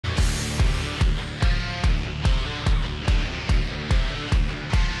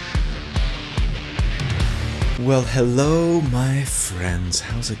Well, hello my friends,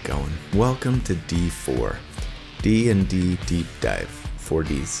 how's it going? Welcome to D4, D&D Deep Dive,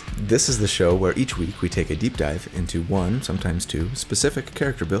 4Ds. This is the show where each week we take a deep dive into one, sometimes two, specific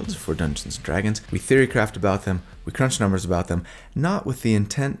character builds for Dungeons & Dragons. We theorycraft about them, we crunch numbers about them, not with the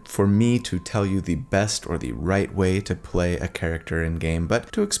intent for me to tell you the best or the right way to play a character in game,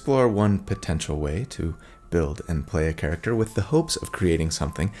 but to explore one potential way to build and play a character with the hopes of creating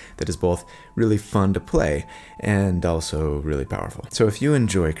something that is both really fun to play and also really powerful. So if you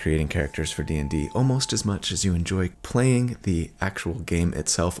enjoy creating characters for D&D almost as much as you enjoy playing the actual game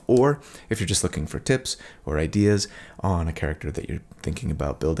itself, or if you're just looking for tips or ideas on a character that you're thinking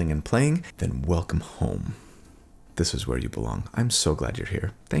about building and playing, then welcome home. This is where you belong. I'm so glad you're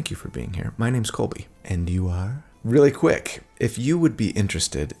here. Thank you for being here. My name's Colby. And you are? Really quick, if you would be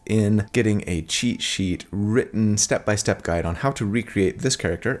interested in getting a cheat sheet written step-by-step guide on how to recreate this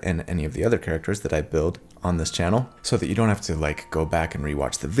character and any of the other characters that I build on this channel, so that you don't have to go back and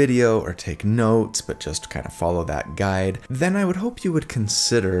rewatch the video or take notes, but just kind of follow that guide, then I would hope you would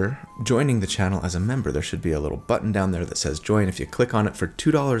consider joining the channel as a member. There should be a little button down there that says join. If you click on it for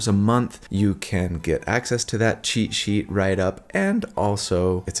 $2 a month, you can get access to that cheat sheet right up, and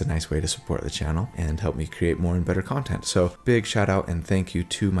also it's a nice way to support the channel and help me create more and better content. So big shout out and thank you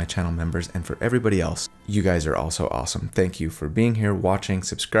to my channel members, and for everybody else, you guys are also awesome. Thank you for being here, watching,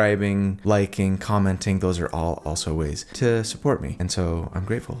 subscribing, liking, commenting. Those are all also ways to support me, and so I'm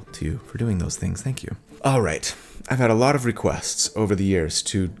grateful to you for doing those things. Thank you. All right, I've had a lot of requests over the years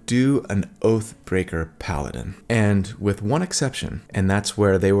to do an Oathbreaker Paladin, and with one exception, and that's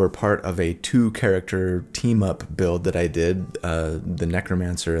where they were part of a 2-character team-up build that I did, the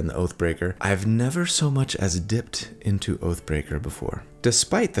Necromancer and the Oathbreaker. I've never so much as dipped into Oathbreaker before,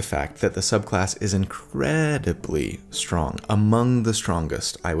 despite the fact that the subclass is incredibly strong, among the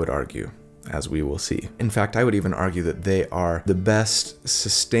strongest, I would argue, as we will see. In fact, I would even argue that they are the best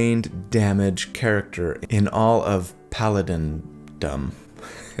sustained damage character in all of Paladindom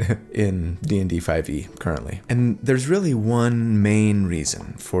in D&D 5e currently. And there's really one main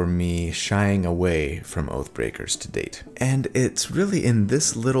reason for me shying away from Oathbreakers to date. And it's really in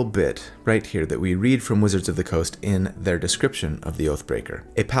this little bit right here that we read from Wizards of the Coast in their description of the Oathbreaker.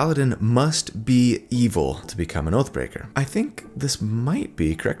 A paladin must be evil to become an Oathbreaker. I think this might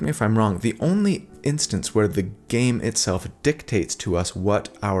be, correct me if I'm wrong, the only instance where the game itself dictates to us what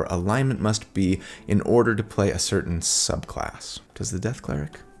our alignment must be in order to play a certain subclass. Does the Death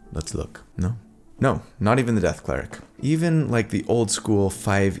Cleric? Let's look. No? No, not even the Death Cleric. Even like the old school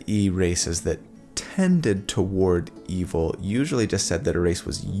 5e races that tended toward evil usually just said that a race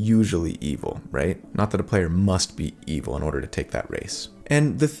was usually evil, right? Not that a player must be evil in order to take that race.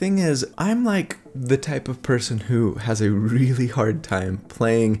 And the thing is, I'm like the type of person who has a really hard time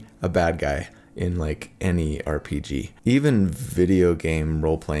playing a bad guy in like any RPG, even video game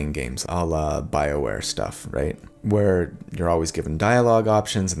role-playing games a la BioWare stuff, right? Where you're always given dialogue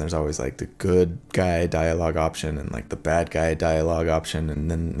options, and there's always like the good guy dialogue option and like the bad guy dialogue option,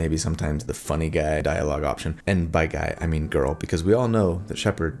 and then maybe sometimes the funny guy dialogue option. And by guy, I mean girl, because we all know that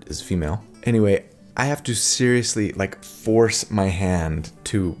Shepard is female. Anyway, I have to seriously force my hand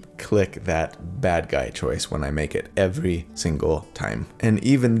to click that bad guy choice when I make it every single time. And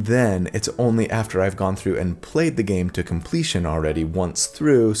even then, it's only after I've gone through and played the game to completion already once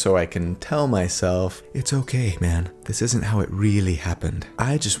through, so I can tell myself, it's okay, man. This isn't how it really happened.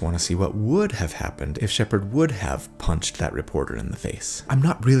 I just want to see what would have happened if Shepard would have punched that reporter in the face. I'm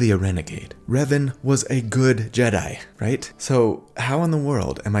not really a renegade. Revan was a good Jedi, right? So how in the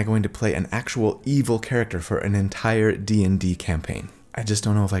world am I going to play an actual evil character for an entire D&D campaign? I just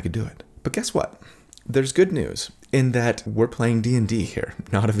don't know if I could do it. But guess what? There's good news in that we're playing D&D here,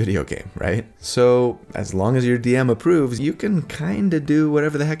 not a video game, right? So as long as your DM approves, you can kind of do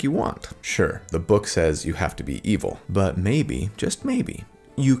whatever the heck you want. Sure, the book says you have to be evil, but maybe, just maybe,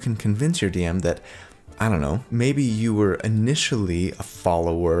 you can convince your DM that, I don't know, maybe you were initially a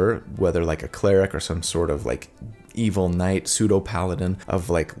follower, whether like a cleric or some sort of evil knight, pseudo-paladin of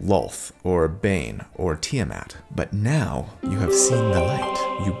Lolth or Bane or Tiamat. But now you have seen the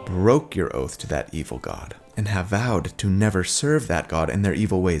light. You broke your oath to that evil god and have vowed to never serve that god and their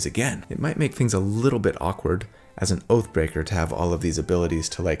evil ways again. It might make things a little bit awkward as an Oathbreaker to have all of these abilities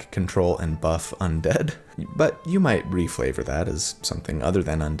to control and buff undead, but you might reflavor that as something other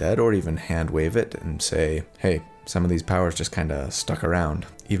than undead, or even hand wave it and say, hey, some of these powers just kind of stuck around,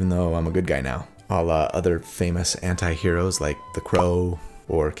 even though I'm a good guy now. A la other famous anti-heroes like the Crow,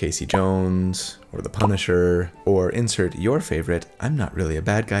 or Casey Jones, or the Punisher, or insert your favorite, I'm not really a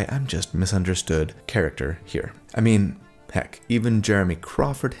bad guy, I'm just misunderstood character here. I mean, Heck, even Jeremy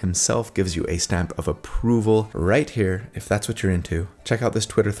Crawford himself gives you a stamp of approval right here if that's what you're into. Check out this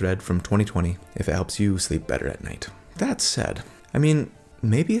Twitter thread from 2020 if it helps you sleep better at night. That said, I mean,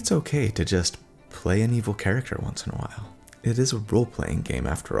 maybe it's okay to just play an evil character once in a while. It is a role-playing game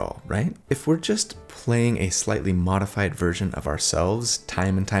after all, right? If we're just playing a slightly modified version of ourselves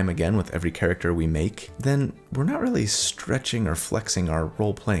time and time again with every character we make, then we're not really stretching or flexing our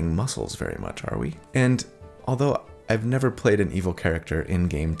role-playing muscles very much, are we? And although I've never played an evil character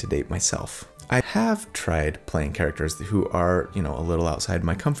in-game to date myself, I have tried playing characters who are, a little outside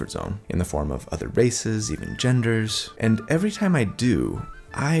my comfort zone, in the form of other races, even genders, and every time I do,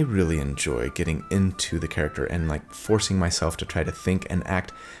 I really enjoy getting into the character and like forcing myself to try to think and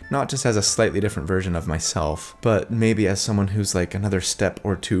act not just as a slightly different version of myself, but maybe as someone who's like another step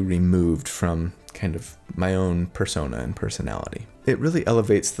or two removed from kind of my own persona and personality. It really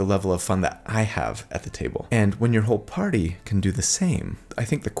elevates the level of fun that I have at the table. And when your whole party can do the same, I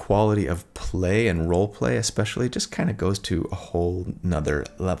think the quality of play and role play especially just kind of goes to a whole nother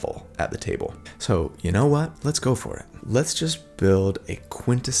level at the table. So you know what? Let's go for it. Let's just build a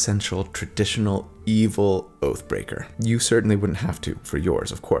quintessential traditional evil Oathbreaker. You certainly wouldn't have to for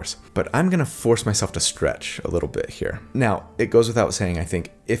yours, of course, but I'm gonna force myself to stretch a little bit here. Now, it goes without saying, I think,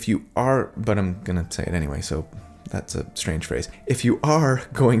 if you are, but I'm gonna say it anyway, so that's a strange phrase. If you are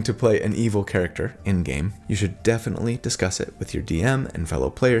going to play an evil character in-game, you should definitely discuss it with your DM and fellow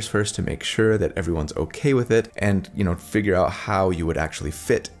players first to make sure that everyone's okay with it and, figure out how you would actually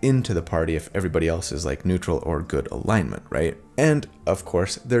fit into the party if everybody else is like neutral or good alignment, right? And of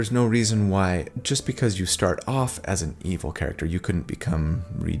course, there's no reason why just because you start off as an evil character, you couldn't become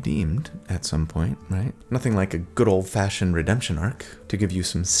redeemed at some point, right? Nothing like a good old-fashioned redemption arc to give you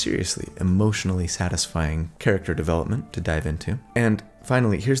some seriously emotionally satisfying character development to dive into. And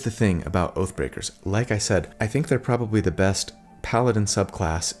finally, here's the thing about Oathbreakers. Like I said, I think they're probably the best Paladin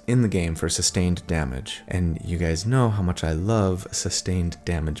subclass in the game for sustained damage, and you guys know how much I love sustained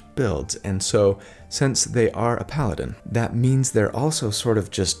damage builds, and so since they are a Paladin, that means they're also sort of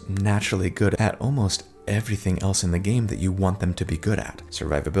just naturally good at almost everything else in the game that you want them to be good at.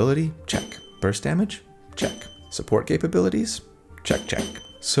 Survivability? Check. Burst damage? Check. Support capabilities? Check, check.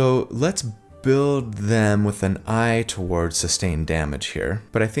 So let's build them with an eye towards sustained damage here,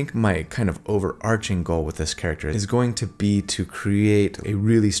 but I think my kind of overarching goal with this character is going to be to create a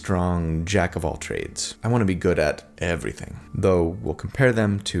really strong jack of all trades. I want to be good at everything, though we'll compare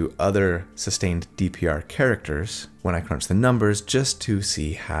them to other sustained DPR characters when I crunch the numbers just to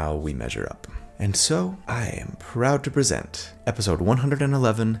see how we measure up. And so I am proud to present episode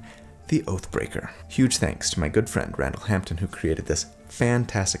 111, The Oathbreaker. Huge thanks to my good friend Randall Hampton, who created this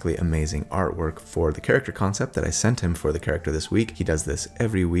fantastically amazing artwork for the character concept that I sent him for the character this week. He does this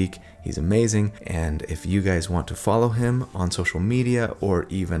every week. He's amazing, and if you guys want to follow him on social media or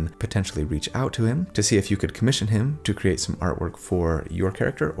even potentially reach out to him to see if you could commission him to create some artwork for your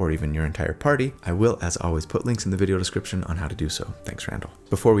character or even your entire party, I will, as always, put links in the video description on how to do so. Thanks, Randall.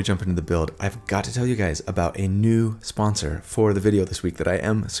 Before we jump into the build, I've got to tell you guys about a new sponsor for the video this week that I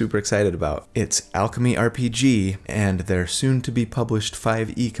am super excited about. It's Alchemy RPG and their soon-to-be published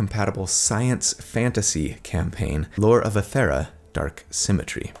 5e compatible science fantasy campaign, Lore of Aetherra, Dark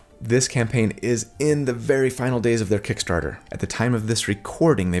Symmetry. This campaign is in the very final days of their Kickstarter. At the time of this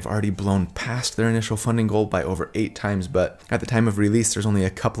recording, they've already blown past their initial funding goal by over 8 times, but at the time of release, there's only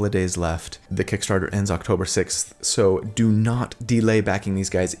a couple of days left. The Kickstarter ends October 6th, so do not delay backing these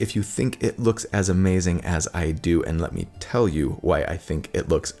guys if you think it looks as amazing as I do, and let me tell you why I think it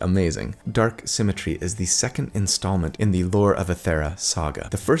looks amazing. Dark Symmetry is the second installment in the Lore of Aetherra saga,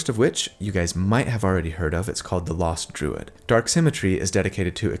 the first of which you guys might have already heard of. It's called The Lost Druid. Dark Symmetry is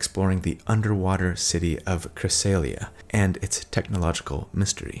dedicated to exploring the underwater city of Chrysalia and its technological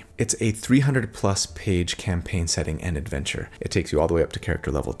mystery. It's a 300+ page campaign setting and adventure. It takes you all the way up to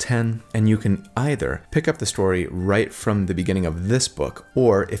character level 10, and you can either pick up the story right from the beginning of this book,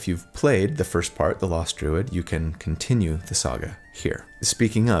 or if you've played the first part, The Lost Druid, you can continue the saga here.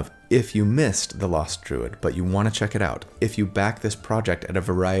 Speaking of, if you missed The Lost Druid, but you want to check it out, if you back this project at a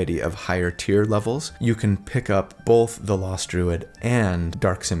variety of higher tier levels, you can pick up both The Lost Druid and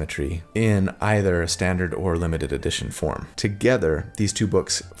Dark Symmetry in either a standard or limited edition form. Together, these two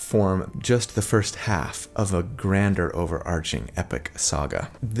books form just the first half of a grander overarching epic saga.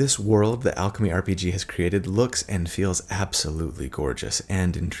 This world that Alchemy RPG has created looks and feels absolutely gorgeous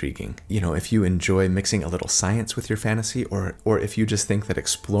and intriguing. You know, if you enjoy mixing a little science with your fantasy, or if you just think that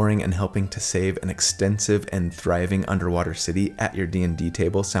exploring exploring and helping to save an extensive and thriving underwater city at your D&D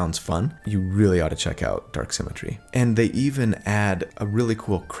table sounds fun, you really ought to check out Dark Symmetry. And they even add a really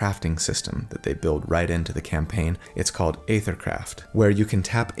cool crafting system that they build right into the campaign. It's called Aethercraft, where you can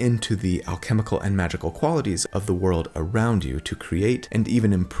tap into the alchemical and magical qualities of the world around you to create and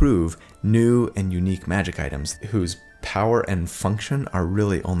even improve new and unique magic items whose power and function are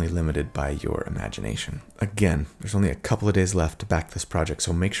really only limited by your imagination. Again, there's only a couple of days left to back this project,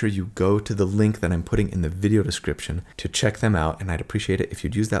 so make sure you go to the link that I'm putting in the video description to check them out, and I'd appreciate it if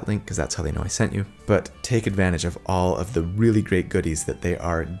you'd use that link because that's how they know I sent you. But take advantage of all of the really great goodies that they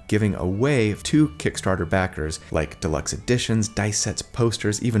are giving away to Kickstarter backers, like deluxe editions, dice sets,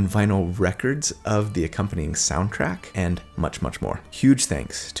 posters, even vinyl records of the accompanying soundtrack, and much, much more. Huge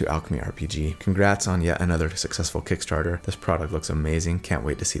thanks to Alchemy RPG. Congrats on yet another successful Kickstarter. This product looks amazing. Can't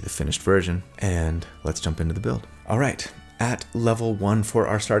wait to see the finished version. And let's jump into the build. All right, at level 1 for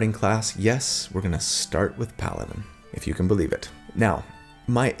our starting class, yes, we're gonna start with Paladin, if you can believe it. Now,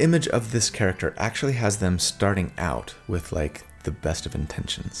 my image of this character actually has them starting out with like the best of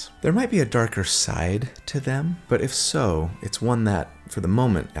intentions. There might be a darker side to them, but if so, it's one that, for the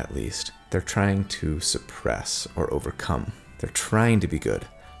moment at least, they're trying to suppress or overcome. They're trying to be good,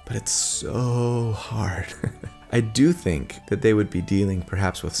 but it's so hard. I do think that they would be dealing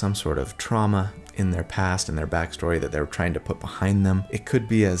perhaps with some sort of trauma in their past and their backstory that they're trying to put behind them. It could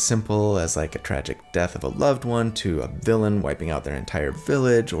be as simple as like a tragic death of a loved one, to a villain wiping out their entire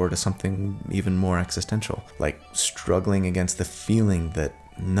village, or to something even more existential, like struggling against the feeling that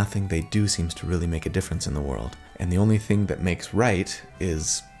nothing they do seems to really make a difference in the world, and the only thing that makes right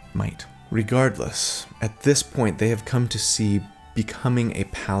is might. Regardless, at this point they have come to see becoming a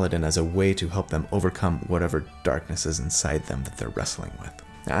paladin as a way to help them overcome whatever darkness is inside them that they're wrestling with.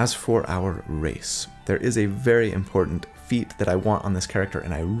 Now, as for our race, there is a very important feat that I want on this character,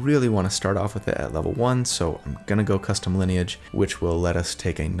 and I really want to start off with it at level 1, so I'm gonna go custom lineage, which will let us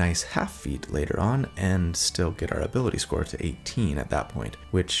take a nice half feat later on and still get our ability score to 18 at that point,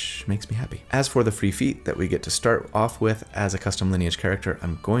 which makes me happy. As for the free feat that we get to start off with as a custom lineage character,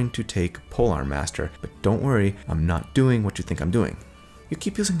 I'm going to take Polearm Master, but don't worry, I'm not doing what you think I'm doing. You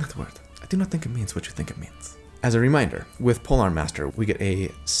keep using that word. I do not think it means what you think it means. As a reminder, with Polearm Master, we get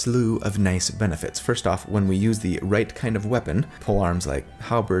a slew of nice benefits. First off, when we use the right kind of weapon, polearms like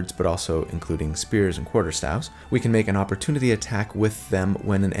halberds, but also including spears and quarterstaffs, we can make an opportunity attack with them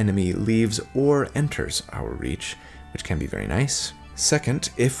when an enemy leaves or enters our reach, which can be very nice. Second,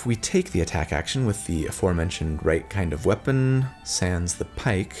 if we take the attack action with the aforementioned right kind of weapon, sans the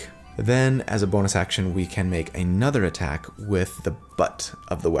pike, then as a bonus action we can make another attack with the butt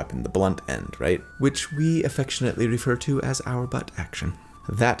of the weapon, the blunt end, right? Which we affectionately refer to as our butt action.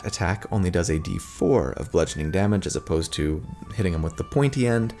 That attack only does a d4 of bludgeoning damage as opposed to hitting them with the pointy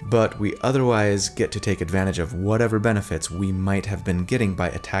end, but we otherwise get to take advantage of whatever benefits we might have been getting by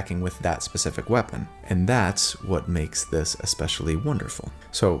attacking with that specific weapon. And that's what makes this especially wonderful.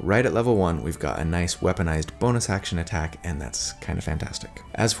 So right at level 1, we've got a nice weaponized bonus action attack, and that's kind of fantastic.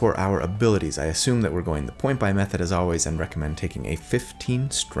 As for our abilities, I assume that we're going the point buy method as always and recommend taking a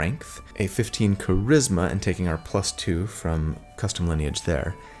 15 strength, a 15 charisma, and taking our +2 from custom lineage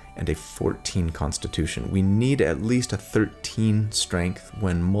there, and a 14 constitution. We need at least a 13 strength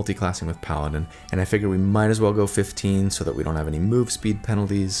when multi-classing with Paladin, and I figure we might as well go 15 so that we don't have any move speed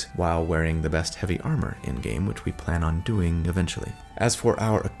penalties while wearing the best heavy armor in-game, which we plan on doing eventually. As for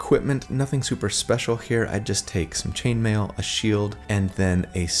our equipment, nothing super special here. I'd just take some chainmail, a shield, and then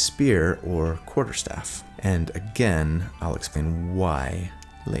a spear or quarterstaff. And again, I'll explain why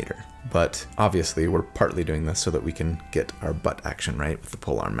later. But obviously we're partly doing this so that we can get our butt action right with the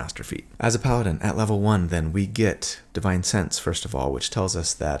Polearm Master feat. As a paladin at level 1, then we get Divine Sense first of all, which tells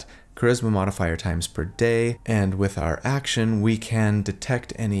us that charisma modifier times per day, and with our action we can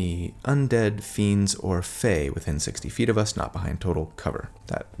detect any undead, fiends, or fae within 60 feet of us, not behind total cover.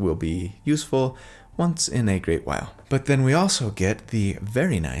 That will be useful once in a great while. But then we also get the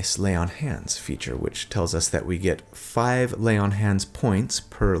very nice Lay on Hands feature, which tells us that we get 5 Lay on Hands points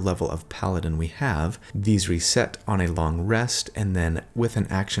per level of Paladin we have. These reset on a long rest, and then with an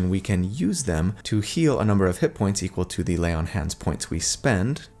action we can use them to heal a number of hit points equal to the Lay on Hands points we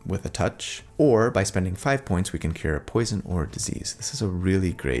spend with a touch, or by spending 5 points we can cure a poison or disease. This is a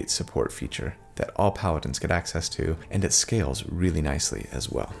really great support feature that all Paladins get access to, and it scales really nicely as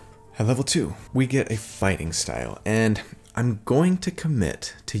well. At level 2, we get a fighting style, and I'm going to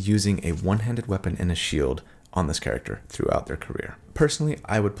commit to using a one-handed weapon and a shield on this character throughout their career. Personally,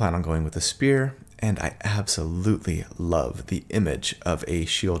 I would plan on going with a spear And I absolutely love the image of a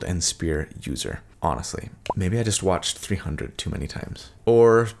shield and spear user. Honestly, maybe I just watched 300 too many times.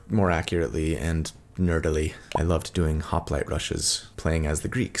 Or more accurately and nerdily, I loved doing hoplite rushes, playing as the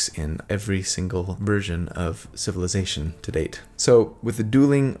Greeks in every single version of Civilization to date. So with the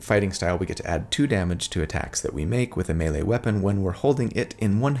dueling fighting style, we get to add 2 damage to attacks that we make with a melee weapon when we're holding it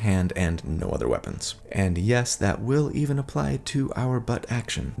in one hand and no other weapons. And yes, that will even apply to our butt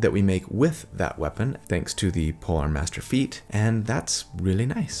action that we make with that weapon, thanks to the Polearm Master feat, and that's really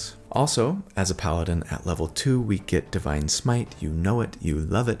nice. Also, as a paladin at level 2, we get Divine Smite. You know it, you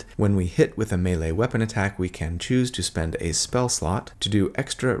love it. When we hit with a melee weapon attack, we can choose to spend a spell slot to do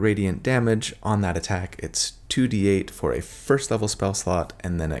extra radiant damage on that attack. It's 2d8 for a first level spell slot,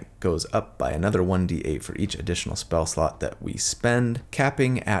 and then it goes up by another 1d8 for each additional spell slot that we spend,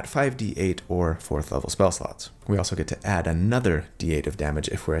 capping at 5d8 or 4th level spell slots. We also get to add another d8 of damage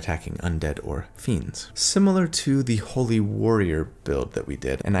if we're attacking undead or fiends. Similar to the Holy Warrior build that we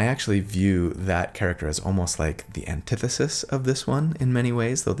did, and I actually view that character as almost like the antithesis of this one in many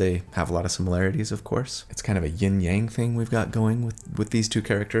ways, though they have a lot of similarities, of course. It's kind of a yin-yang thing we've got going with these two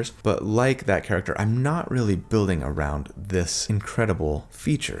characters, but like that character, I'm not really building around this incredible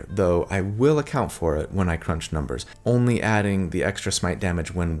feature, though I will account for it when I crunch numbers, only adding the extra smite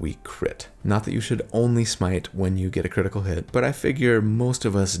damage when we crit. Not that you should only smite when you get a critical hit, but I figure most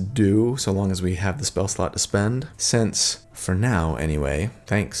of us do, so long as we have the spell slot to spend, since, for now anyway,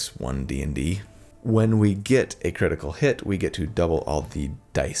 thanks 1D&D, when we get a critical hit, we get to double all the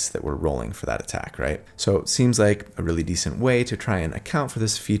dice that we're rolling for that attack, right? So it seems like a really decent way to try and account for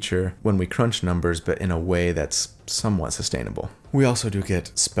this feature when we crunch numbers, but in a way that's somewhat sustainable. We also do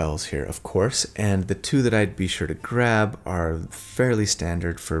get spells here, of course, and the 2 that I'd be sure to grab are fairly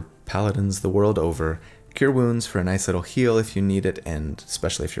standard for paladins the world over. Cure Wounds for a nice little heal if you need it, and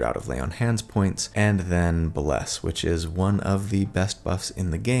especially if you're out of Lay on Hands points, and then Bless, which is one of the best buffs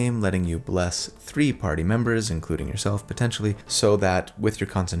in the game, letting you bless 3 party members, including yourself potentially, so that with your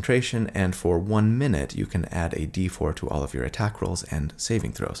concentration and for 1 minute you can add a d4 to all of your attack rolls and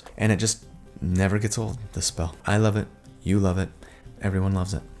saving throws. And it just never gets old, this spell. I love it, you love it, everyone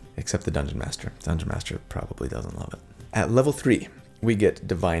loves it, except the Dungeon Master. Dungeon Master probably doesn't love it. At level 3, we get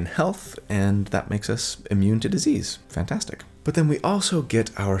Divine Health, and that makes us immune to disease. Fantastic. But then we also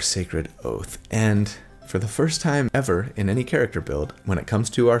get our Sacred Oath, and for the first time ever in any character build, when it comes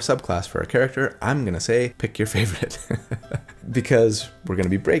to our subclass for a character, I'm gonna say pick your favorite. Because we're gonna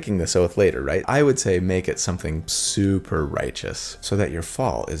be breaking this oath later, right? I would say make it something super righteous, so that your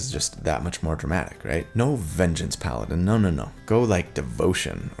fall is just that much more dramatic, right? No Vengeance Paladin, no. Go like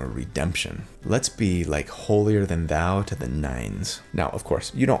Devotion or Redemption. Let's be like holier than thou to the 9s. Now, of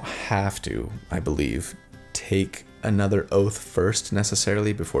course, you don't have to, I believe, take another oath first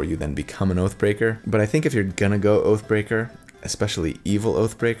necessarily before you then become an Oathbreaker. But I think if you're gonna go Oathbreaker, especially evil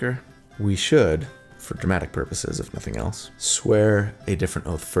Oathbreaker, we should, for dramatic purposes if nothing else, swear a different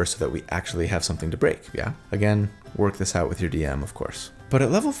oath first so that we actually have something to break, yeah? Again, work this out with your DM, of course. But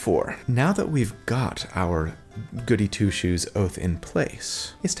at level 4, now that we've got our goody two-shoes oath in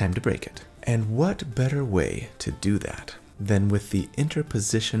place, it's time to break it. And what better way to do that than with the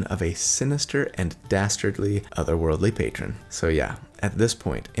interposition of a sinister and dastardly otherworldly patron. So yeah, at this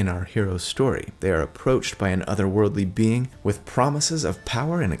point in our hero's story, they are approached by an otherworldly being with promises of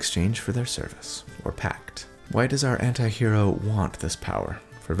power in exchange for their service, or pact. Why does our anti-hero want this power?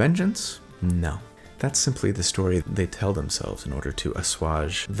 For vengeance? No. That's simply the story they tell themselves in order to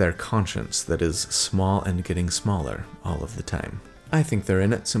assuage their conscience that is small and getting smaller all of the time. I think they're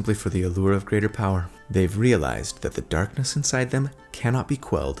in it simply for the allure of greater power. They've realized that the darkness inside them cannot be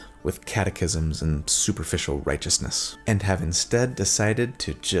quelled with catechisms and superficial righteousness, and have instead decided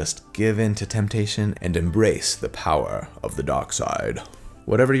to just give in to temptation and embrace the power of the dark side.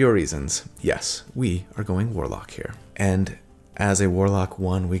 Whatever your reasons, yes, we are going Warlock here. And as a Warlock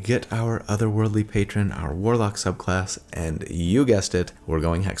 1, we get our otherworldly patron, our Warlock subclass, and you guessed it, we're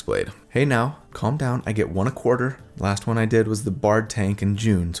going Hexblade. Hey now, calm down, I get 1 a quarter. Last one I did was the Bard tank in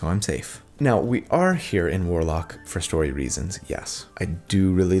June, so I'm safe. Now, we are here in Warlock for story reasons, yes. I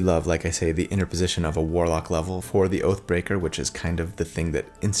do really love, like I say, the interposition of a Warlock level for the Oathbreaker, which is kind of the thing that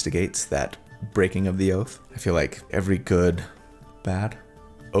instigates that breaking of the oath. I feel like every good, bad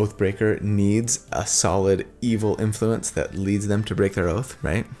Oathbreaker needs a solid evil influence that leads them to break their oath,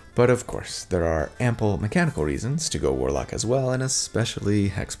 right? But of course, there are ample mechanical reasons to go Warlock as well, and especially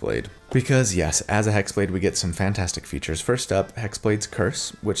Hexblade. Because yes, as a Hexblade we get some fantastic features. First up, Hexblade's Curse,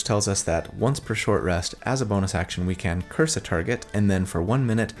 which tells us that once per short rest, as a bonus action we can curse a target, and then for 1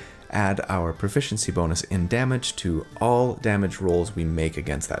 minute, add our proficiency bonus in damage to all damage rolls we make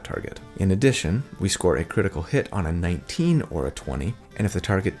against that target. In addition, we score a critical hit on a 19 or a 20, and if the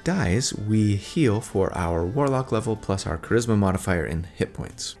target dies, we heal for our Warlock level plus our Charisma modifier in hit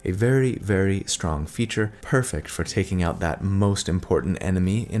points. A very, very strong feature, perfect for taking out that most important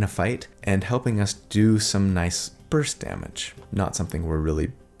enemy in a fight and helping us do some nice burst damage. Not something we're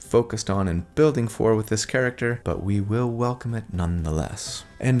really focused on and building for with this character, but we will welcome it nonetheless.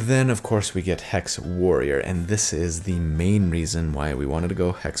 And then of course we get Hex Warrior, and this is the main reason why we wanted to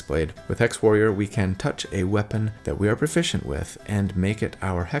go Hexblade. With Hex Warrior we can touch a weapon that we are proficient with and make it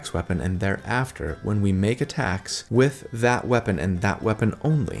our Hex weapon, and thereafter when we make attacks with that weapon and that weapon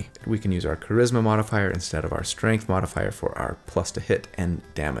only, we can use our Charisma modifier instead of our Strength modifier for our plus to hit and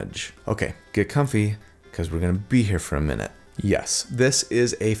damage. Okay, get comfy because we're going to be here for a minute. Yes, this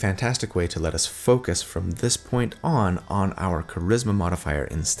is a fantastic way to let us focus from this point on our Charisma modifier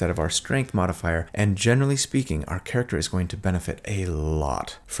instead of our Strength modifier, and generally speaking, our character is going to benefit a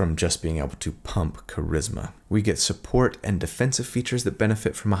lot from just being able to pump Charisma. We get support and defensive features that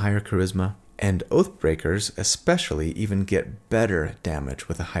benefit from a higher Charisma, and Oathbreakers especially even get better damage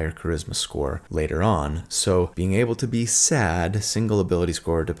with a higher Charisma score later on, so being able to be sad, single ability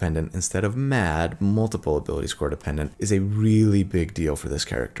score dependent, instead of mad, multiple ability score dependent, is a really big deal for this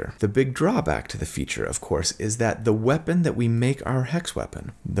character. The big drawback to the feature, of course, is that the weapon that we make our Hex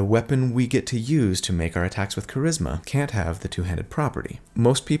weapon, the weapon we get to use to make our attacks with Charisma, can't have the two-handed property.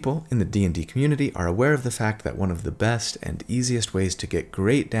 Most people in the D&D community are aware of the fact that one of the best and easiest ways to get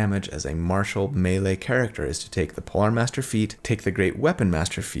great damage as a martial melee character is to take the Polearm Master feat, take the Great Weapon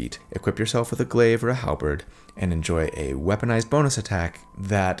Master feat, equip yourself with a glaive or a halberd, and enjoy a weaponized bonus attack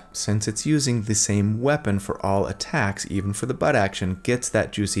that, since it's using the same weapon for all attacks, even for the butt action, gets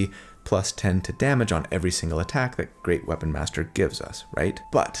that juicy plus 10 to damage on every single attack that Great Weapon Master gives us, right?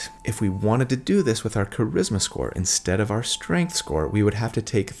 But if we wanted to do this with our Charisma score instead of our Strength score, we would have to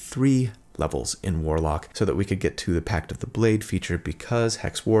take 3 levels in Warlock so that we could get to the Pact of the Blade feature, because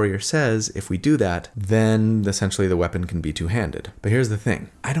Hex Warrior says if we do that, then essentially the weapon can be two-handed. But here's the thing,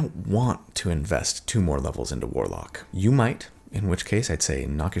 I don't want to invest 2 more levels into Warlock. You might, in which case I'd say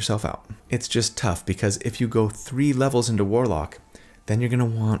knock yourself out. It's just tough because if you go 3 levels into Warlock, then you're going to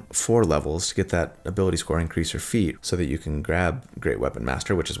want 4 levels to get that ability score increase or feat so that you can grab Great Weapon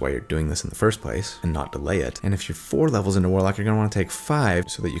Master, which is why you're doing this in the first place, and not delay it. And if you're 4 levels into Warlock, you're going to want to take 5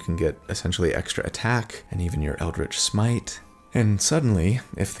 so that you can get essentially extra attack and even your Eldritch Smite. And suddenly,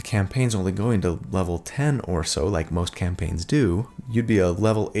 if the campaign's only going to level 10 or so, like most campaigns do, you'd be a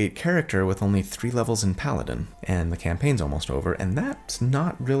level 8 character with only 3 levels in Paladin, and the campaign's almost over, and that's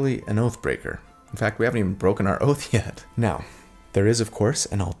not really an Oathbreaker. In fact, we haven't even broken our oath yet. Now, there is, of course,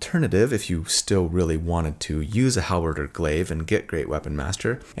 an alternative if you still really wanted to use a halberd or glaive and get Great Weapon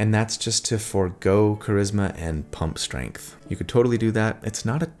Master, and that's just to forego Charisma and pump Strength. You could totally do that. It's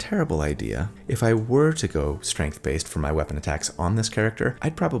not a terrible idea. If I were to go Strength-based for my weapon attacks on this character,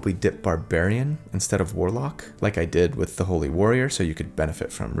 I'd probably dip Barbarian instead of Warlock, like I did with the Holy Warrior, so you could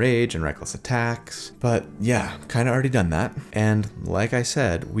benefit from Rage and Reckless attacks. But yeah, kind of already done that. And like I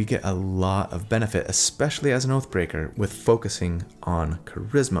said, we get a lot of benefit, especially as an Oathbreaker, with focusing on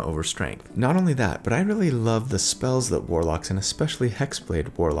Charisma over Strength. Not only that, but I really love the spells that Warlocks, and especially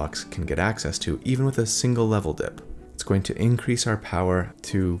Hexblade Warlocks, can get access to, even with a single level dip. It's going to increase our power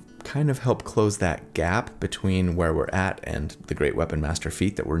to kind of help close that gap between where we're at and the Great Weapon Master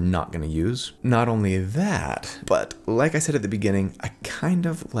feat that we're not going to use. Not only that, but like I said at the beginning, I kind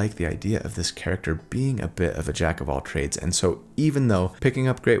of like the idea of this character being a bit of a jack of all trades, and so even though picking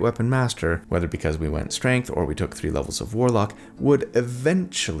up Great Weapon Master, whether because we went Strength or we took 3 levels of Warlock, would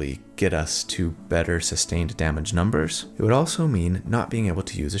eventually get us to better sustained damage numbers, it would also mean not being able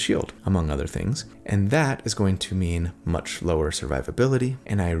to use a shield, among other things, and that is going to mean much lower survivability,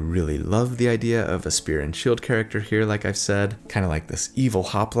 and I really love the idea of a spear and shield character here, like I've said, kind of like this evil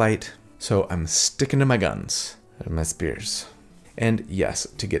hoplite, so I'm sticking to my guns and my spears. And yes,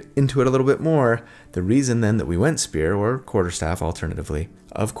 to get into it a little bit more, the reason then that we went spear, or quarterstaff alternatively,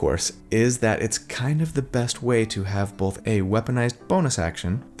 of course, is that it's kind of the best way to have both a weaponized bonus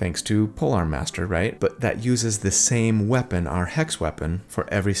action, thanks to Polearm Master, right? But that uses the same weapon, our Hex weapon,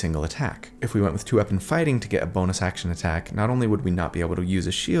 for every single attack. If we went with 2-weapon fighting to get a bonus action attack, not only would we not be able to use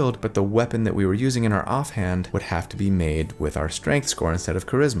a shield, but the weapon that we were using in our offhand would have to be made with our Strength score instead of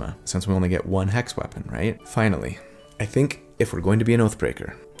Charisma, since we only get 1 Hex weapon, right? Finally, I think if we're going to be an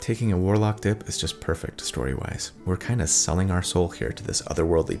Oathbreaker, taking a Warlock dip is just perfect story-wise. We're kind of selling our soul here to this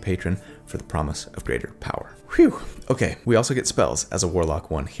otherworldly patron for the promise of greater power. Whew. Okay, we also get spells as a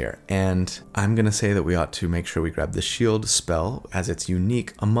Warlock 1 here, and I'm gonna say that we ought to make sure we grab the Shield spell as it's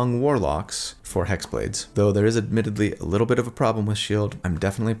unique among Warlocks for Hexblades. Though there is admittedly a little bit of a problem with Shield, I'm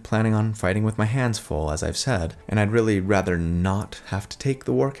definitely planning on fighting with my hands full, as I've said, and I'd really rather not have to take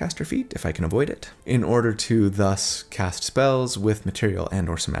the Warcaster feat if I can avoid it, in order to thus cast spells with material and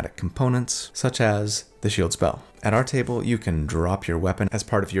or somatic components, such as the Shield spell. At our table, you can drop your weapon as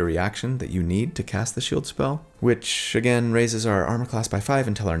part of your reaction that you need to cast the Shield spell, which again raises our armor class by 5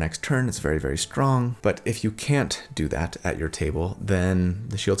 until our next turn. It's very, very strong. But if you can't do that at your table, then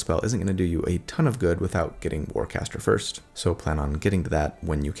the Shield spell isn't going to do you a ton of good without getting Warcaster first. So plan on getting to that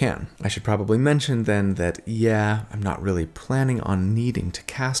when you can. I should probably mention then that, yeah, I'm not really planning on needing to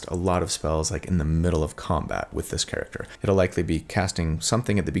cast a lot of spells like in the middle of combat with this character. It'll likely be casting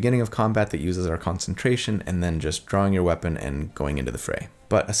something at the beginning of combat that uses our concentration and then just drawing your weapon and going into the fray.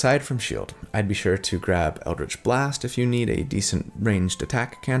 But aside from Shield, I'd be sure to grab Eldritch Blast if you need a decent ranged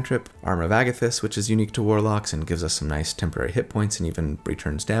attack cantrip, Arm of Agathis, which is unique to Warlocks and gives us some nice temporary hit points and even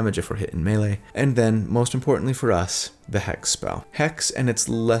returns damage if we're hit in melee, and then, most importantly for us, the Hex spell. Hex and its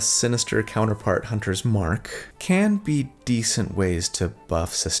less sinister counterpart, Hunter's Mark, can be decent ways to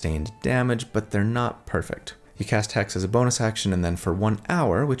buff sustained damage, but they're not perfect. You cast Hex as a bonus action and then for 1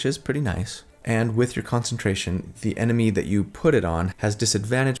 hour, which is pretty nice. And with your concentration, the enemy that you put it on has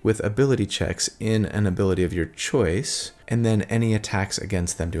disadvantage with ability checks in an ability of your choice, and then any attacks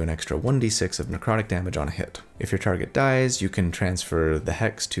against them do an extra 1d6 of necrotic damage on a hit. If your target dies, you can transfer the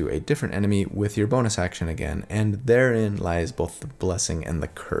Hex to a different enemy with your bonus action again, and therein lies both the blessing and the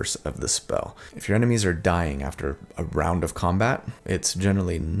curse of the spell. If your enemies are dying after a round of combat, it's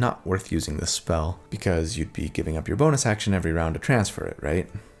generally not worth using this spell because you'd be giving up your bonus action every round to transfer it, right?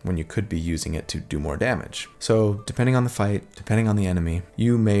 When you could be using it to do more damage. So depending on the fight, depending on the enemy,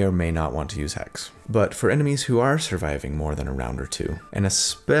 you may or may not want to use Hex. But for enemies who are surviving more than a round or two, and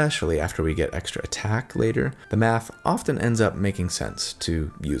especially after we get extra attack later, the math often ends up making sense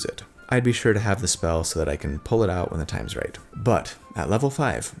to use it. I'd be sure to have the spell so that I can pull it out when the time's right. But at level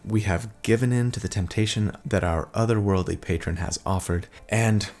 5, we have given in to the temptation that our otherworldly patron has offered,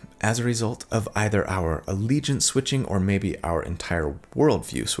 and as a result of either our allegiance switching or maybe our entire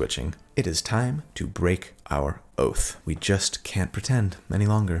worldview switching, it is time to break our oath. We just can't pretend any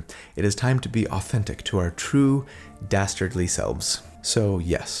longer. It is time to be authentic to our true dastardly selves. So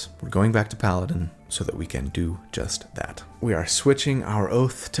yes, we're going back to Paladin so that we can do just that. We are switching our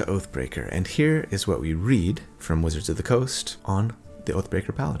oath to Oathbreaker, and here is what we read from Wizards of the Coast on the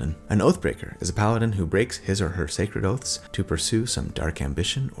Oathbreaker Paladin. An Oathbreaker is a paladin who breaks his or her sacred oaths to pursue some dark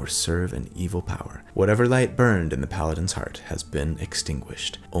ambition or serve an evil power. Whatever light burned in the paladin's heart has been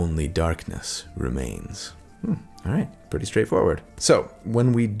extinguished. Only darkness remains. All right, pretty straightforward. So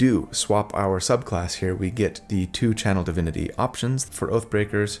when we do swap our subclass here, we get the 2 Channel Divinity options for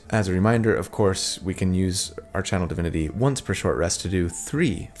Oathbreakers. As a reminder, of course, we can use our Channel Divinity once per short rest to do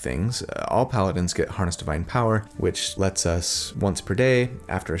 3 things. All paladins get Harness Divine Power, which lets us once per day,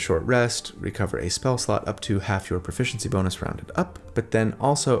 after a short rest, recover a spell slot up to half your proficiency bonus rounded up. But then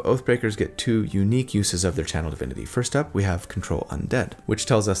also Oathbreakers get 2 unique uses of their Channel Divinity. First up, we have Control Undead, which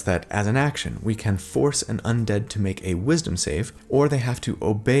tells us that as an action, we can force an undead to make a wisdom save, or they have to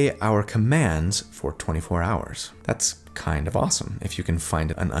obey our commands for 24 hours. That's kind of awesome if you can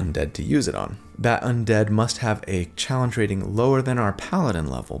find an undead to use it on. That undead must have a challenge rating lower than our paladin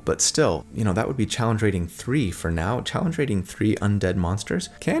level, but still, you know, that would be challenge rating 3 for now. Challenge rating 3 undead monsters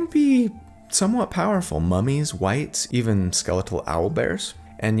can be somewhat powerful. Mummies, wights, even skeletal owlbears.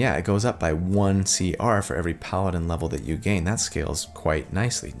 And yeah, it goes up by 1 CR for every paladin level that you gain. That scales quite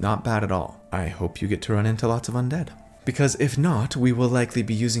nicely. Not bad at all. I hope you get to run into lots of undead. Because if not, we will likely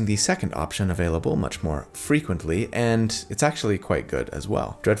be using the second option available much more frequently, and it's actually quite good as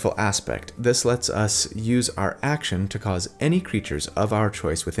well. Dreadful Aspect. This lets us use our action to cause any creatures of our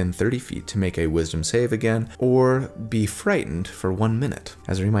choice within 30 feet to make a wisdom save again, or be frightened for 1 minute.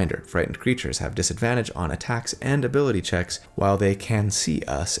 As a reminder, frightened creatures have disadvantage on attacks and ability checks while they can see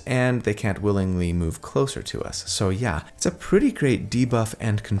us, and they can't willingly move closer to us. So yeah, it's a pretty great debuff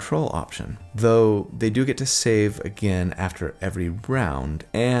and control option. Though they do get to save again after every round,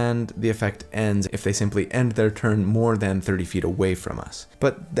 and the effect ends if they simply end their turn more than 30 feet away from us.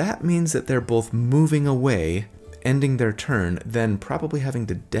 But that means that they're both moving away, ending their turn, then probably having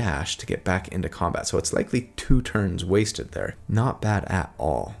to dash to get back into combat. So it's likely 2 turns wasted there. Not bad at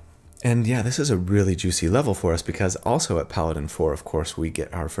all. And yeah, this is a really juicy level for us because also at Paladin 4, of course, we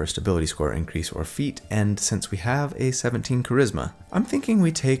get our first ability score increase or feat, and since we have a 17 charisma, I'm thinking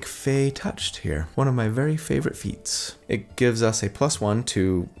we take Fey Touched here, one of my very favorite feats. It gives us a +1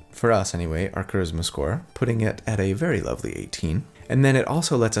 to, for us anyway, our charisma score, putting it at a very lovely 18. And then it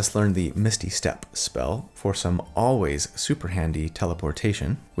also lets us learn the Misty Step spell for some always super handy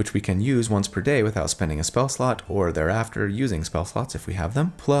teleportation, which we can use once per day without spending a spell slot or thereafter using spell slots if we have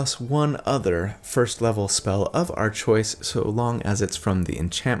them, plus one other first level spell of our choice so long as it's from the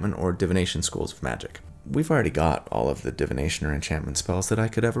enchantment or divination schools of magic. We've already got all of the divination or enchantment spells that I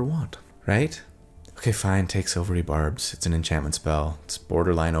could ever want, right? Okay, fine, take Silvery Barbs. It's an enchantment spell. It's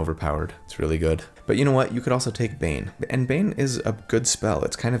borderline overpowered. It's really good. But you know what? You could also take Bane. And Bane is a good spell.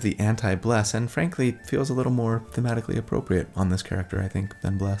 It's kind of the anti-Bless, and frankly, feels a little more thematically appropriate on this character, I think,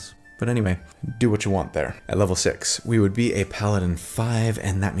 than Bless. But anyway, do what you want there. At level 6, we would be a Paladin 5,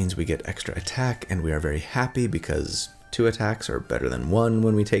 and that means we get extra attack, and we are very happy because 2 attacks are better than 1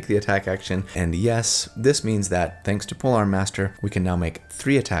 when we take the attack action. And yes, this means that thanks to Polearm Master, we can now make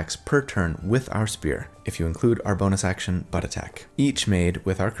 3 attacks per turn with our spear, if you include our bonus action butt attack, each made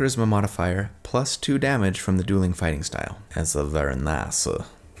with our charisma modifier plus 2 damage from the dueling fighting style. That's very nice.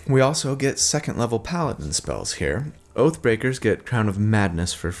 We also get second level paladin spells here. Oathbreakers get Crown of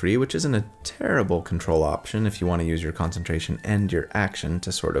Madness for free, which isn't a terrible control option if you want to use your concentration and your action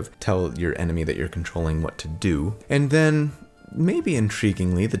to sort of tell your enemy that you're controlling what to do. And then, maybe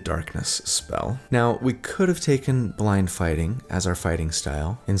intriguingly, the Darkness spell. Now, we could have taken Blind Fighting as our fighting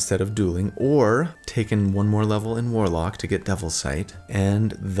style instead of dueling, or taken one more level in Warlock to get Devil's Sight,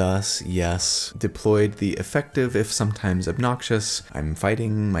 and thus, yes, deployed the effective, if sometimes obnoxious, I'm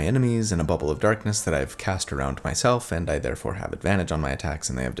fighting my enemies in a bubble of darkness that I've cast around myself, and I therefore have advantage on my attacks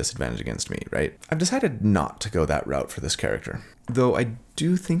and they have disadvantage against me, right? I've decided not to go that route for this character, though I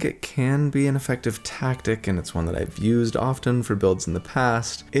do think it can be an effective tactic, and it's one that I've used often for builds in the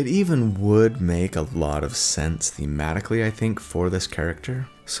past. It even would make a lot of sense thematically, I think, for this character.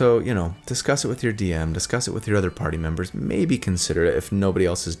 So, you know, discuss it with your DM, discuss it with your other party members, maybe consider it if nobody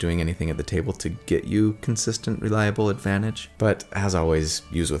else is doing anything at the table to get you consistent, reliable advantage. But as always,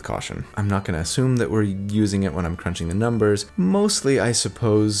 use with caution. I'm not going to assume that we're using it when I'm crunching the numbers. Mostly, I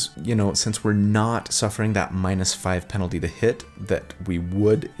suppose, you know, since we're not suffering that -5 penalty to hit that we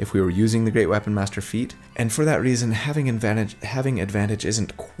would if we were using the Great Weapon Master feat. And for that reason, having advantage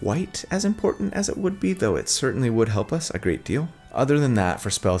isn't quite as important as it would be, though it certainly would help us a great deal. Other than that, for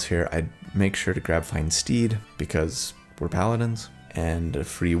spells here, I'd make sure to grab Find Steed, because we're paladins, and a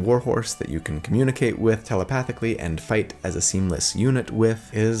free warhorse that you can communicate with telepathically and fight as a seamless unit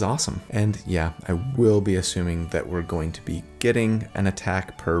with is awesome. And yeah, I will be assuming that we're going to be getting an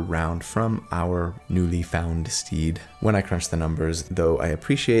attack per round from our newly found steed when I crunch the numbers, though I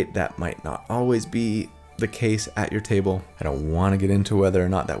appreciate that might not always be the case at your table. I don't want to get into whether or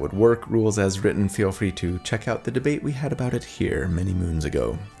not that would work. Rules as written, feel free to check out the debate we had about it here many moons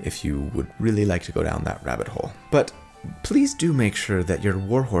ago if you would really like to go down that rabbit hole. But please do make sure that your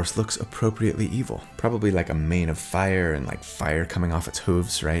warhorse looks appropriately evil. Probably like a mane of fire and like fire coming off its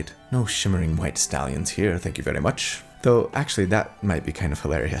hooves, right? No shimmering white stallions here, thank you very much. Though, actually, that might be kind of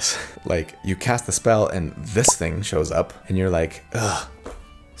hilarious. Like, you cast the spell and this thing shows up and you're like, ugh,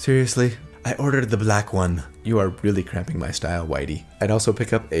 seriously? I ordered the black one. You are really cramping my style, Whitey. I'd also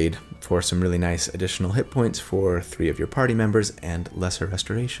pick up Aid for some really nice additional hit points for 3 of your party members and Lesser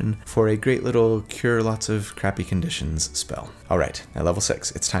Restoration for a great little cure lots of crappy conditions spell. Alright, at level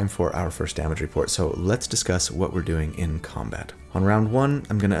 6, it's time for our first damage report, so let's discuss what we're doing in combat. On round 1,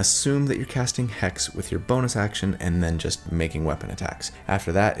 I'm going to assume that you're casting Hex with your bonus action and then just making weapon attacks.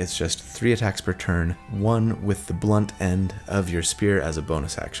 After that, it's just 3 attacks per turn, 1 with the blunt end of your spear as a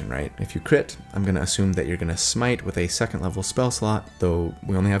bonus action, right? If you crit, I'm going to assume that you're going to smite with a 2nd level spell slot, though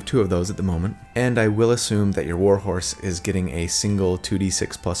we only have 2 of those at the moment. And I will assume that your warhorse is getting a single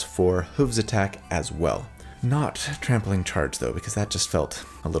 2d6 plus 4 hooves attack as well. Not trampling charge though, because that just felt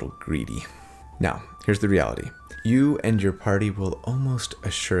a little greedy. Now, here's the reality. You and your party will almost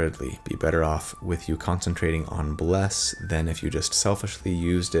assuredly be better off with you concentrating on Bless than if you just selfishly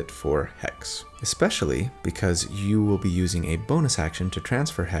used it for Hex. Especially because you will be using a bonus action to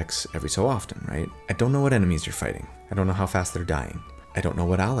transfer Hex every so often, right? I don't know what enemies you're fighting. I don't know how fast they're dying. I don't know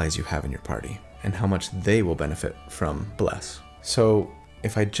what allies you have in your party and how much they will benefit from Bless. So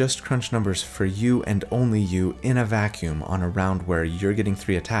if I just crunch numbers for you and only you in a vacuum on a round where you're getting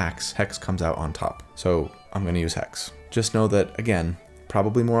 3 attacks, Hex comes out on top. So I'm going to use Hex. Just know that, again,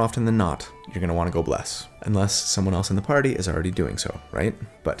 probably more often than not, you're going to want to go Bless, unless someone else in the party is already doing so, right?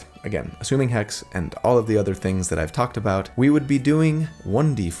 But again, assuming Hex and all of the other things that I've talked about, we would be doing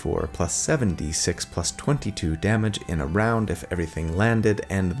 1d4 plus 7d6 plus 22 damage in a round if everything landed,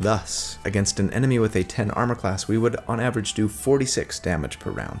 and thus, against an enemy with a 10 armor class, we would on average do 46 damage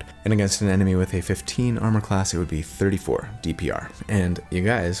per round. And against an enemy with a 15 armor class, it would be 34 DPR. And you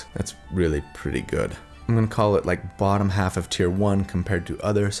guys, that's really pretty good. I'm going to call it like bottom half of tier 1 compared to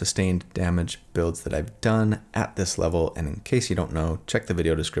other sustained damage builds that I've done at this level. And in case you don't know, check the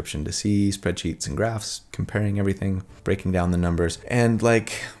video description to see spreadsheets and graphs, comparing everything, breaking down the numbers. And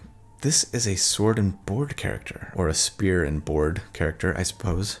like, this is a sword and board character, or a spear and board character, I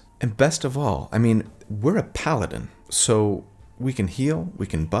suppose. And best of all, I mean, we're a paladin, so we can heal, we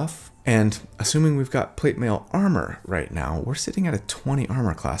can buff, and assuming we've got plate mail armor right now, we're sitting at a 20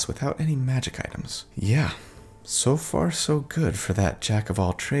 armor class without any magic items. Yeah, so far so good for that jack of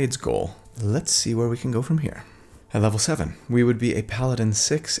all trades goal. Let's see where we can go from here. At level 7, we would be a Paladin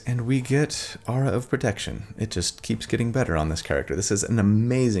 6, and we get Aura of Protection. It just keeps getting better on this character. This is an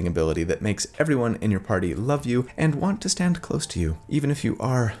amazing ability that makes everyone in your party love you and want to stand close to you, even if you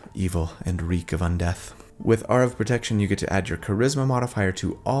are evil and reek of undeath. With Aura of Protection, you get to add your Charisma modifier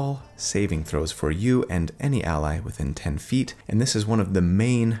to all saving throws for you and any ally within 10 feet, and this is one of the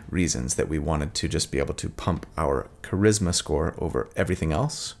main reasons that we wanted to just be able to pump our Charisma score over everything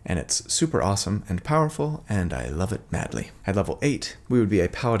else, and it's super awesome and powerful, and I love it madly. At level 8, we would be a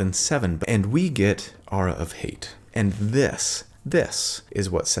Paladin 7, and we get Aura of Hate, and this is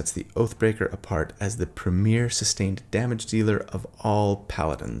what sets the Oathbreaker apart as the premier sustained damage dealer of all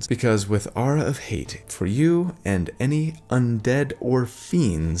paladins. Because with Aura of Hate, for you and any undead or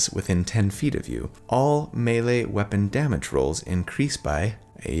fiends within 10 feet of you, all melee weapon damage rolls increase by,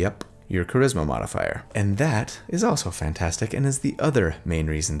 your Charisma modifier. And that is also fantastic and is the other main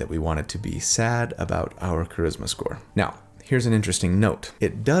reason that we wanted to be sad about our Charisma score. Now, here's an interesting note.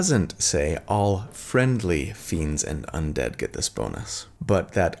 It doesn't say all friendly fiends and undead get this bonus,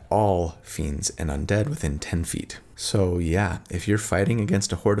 but that all fiends and undead within 10 feet. So yeah, if you're fighting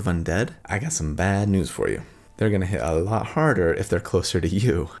against a horde of undead, I got some bad news for you. They're gonna hit a lot harder if they're closer to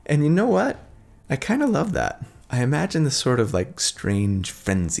you. And you know what? I kind of love that. I imagine this sort of like strange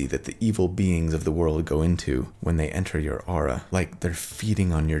frenzy that the evil beings of the world go into when they enter your aura. Like they're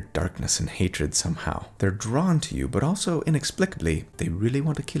feeding on your darkness and hatred somehow. They're drawn to you, but also inexplicably, they really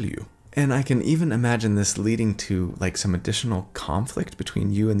want to kill you. And I can even imagine this leading to like some additional conflict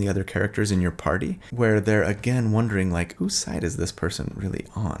between you and the other characters in your party, where they're again wondering like, whose side is this person really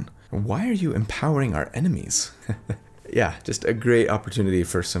on? Why are you empowering our enemies? Yeah, just a great opportunity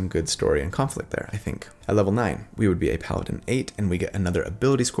for some good story and conflict there, I think. At level 9, we would be a Paladin 8, and we get another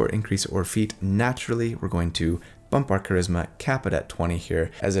ability score increase or feat. Naturally, we're going to bump our Charisma, cap it at 20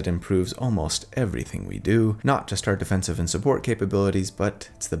 here, as it improves almost everything we do. Not just our defensive and support capabilities, but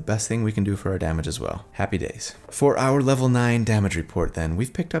it's the best thing we can do for our damage as well. Happy days. For our level 9 damage report then,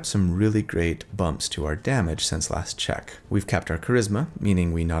 we've picked up some really great bumps to our damage since last check. We've capped our Charisma,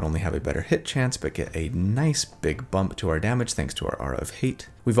 meaning we not only have a better hit chance, but get a nice big bump to our damage thanks to our Aura of Hate.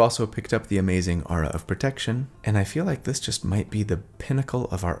 We've also picked up the amazing Aura of Protection, and I feel like this just might be the pinnacle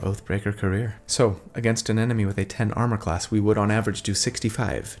of our Oathbreaker career. So, against an enemy with a 10 armor class, we would on average do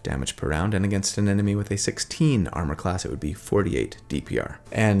 65 damage per round, and against an enemy with a 16 armor class, it would be 48 DPR.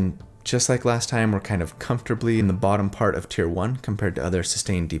 And just like last time, we're kind of comfortably in the bottom part of tier 1 compared to other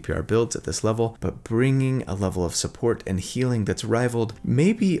sustained DPR builds at this level, but bringing a level of support and healing that's rivaled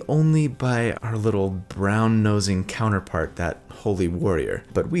maybe only by our little brown-nosing counterpart, that Holy Warrior.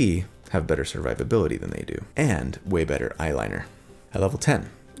 But we have better survivability than they do, and way better eyeliner. At level 10,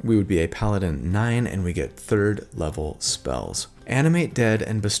 we would be a Paladin 9, and we get 3rd level spells. Animate Dead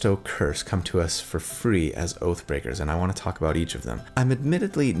and Bestow Curse come to us for free as Oathbreakers, and I want to talk about each of them. I'm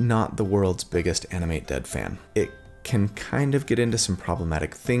admittedly not the world's biggest Animate Dead fan. It can kind of get into some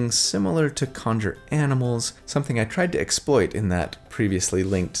problematic things similar to Conjure Animals, something I tried to exploit in that previously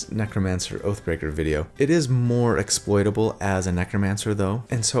linked Necromancer Oathbreaker video. It is more exploitable as a Necromancer though,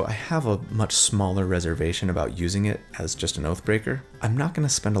 and so I have a much smaller reservation about using it as just an Oathbreaker. I'm not going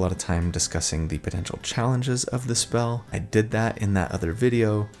to spend a lot of time discussing the potential challenges of the spell. I did that in that other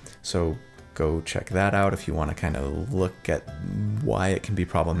video, so go check that out if you want to kind of look at why it can be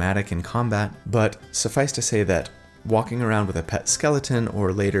problematic in combat. But suffice to say that walking around with a pet skeleton,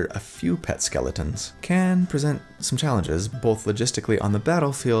 or later a few pet skeletons, can present some challenges, both logistically on the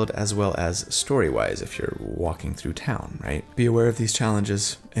battlefield as well as story-wise if you're walking through town, right? Be aware of these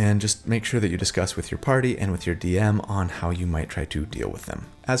challenges and just make sure that you discuss with your party and with your DM on how you might try to deal with them.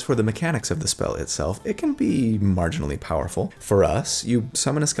 As for the mechanics of the spell itself, it can be marginally powerful. For us, you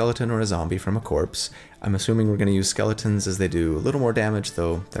summon a skeleton or a zombie from a corpse. I'm assuming we're going to use skeletons as they do a little more damage,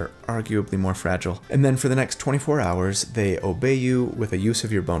 though they're arguably more fragile. And then for the next 24 hours, they obey you with a use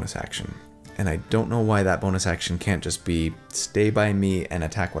of your bonus action. And I don't know why that bonus action can't just be stay by me and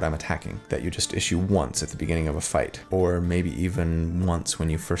attack what I'm attacking, that you just issue once at the beginning of a fight, or maybe even once when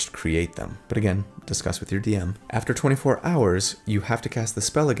you first create them. But again, discuss with your DM. After 24 hours, you have to cast the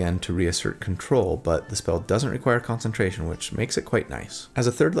spell again to reassert control, but the spell doesn't require concentration, which makes it quite nice. As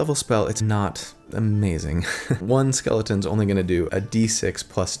a third level spell, it's not amazing. One skeleton's only going to do a d6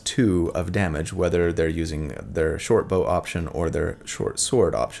 plus 2 of damage, whether they're using their short bow option or their short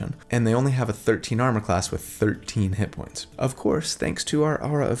sword option. And they only have a 13 armor class with 13 hit points. Of course, thanks to our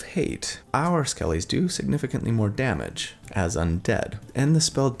Aura of Hate, our skellies do significantly more damage as undead. And the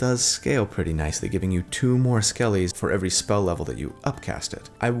spell does scale pretty nicely, giving you 2 more skellies for every spell level that you upcast it.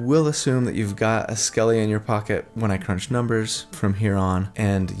 I will assume that you've got a skelly in your pocket when I crunch numbers from here on,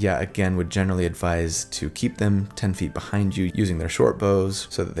 and yeah, again, would generally advise to keep them 10 feet behind you using their short bows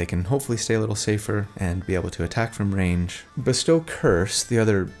so that they can hopefully stay a little safer and be able to attack from range. Bestow Curse, the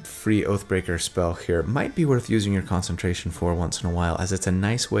other free Oathbreaker spell here, might be worth using your concentration for once in a while, as it's a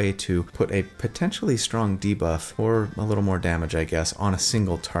nice way to put a potentially strong debuff, or a little more damage I guess, on a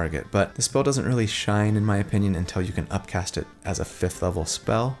single target. But the spell doesn't really shine in my opinion until you can upcast it as a 5th level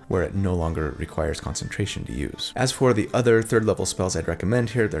spell, where it no longer requires concentration to use. As for the other 3rd level spells I'd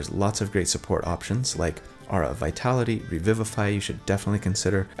recommend here, there's lots of great support options like Aura of Vitality, Revivify you should definitely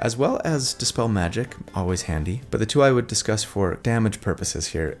consider, as well as Dispel Magic, always handy. But the 2 I would discuss for damage purposes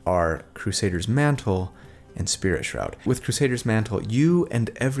here are Crusader's Mantle and Spirit Shroud. With Crusader's Mantle, you and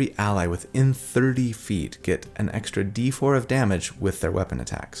every ally within 30 feet get an extra d4 of damage with their weapon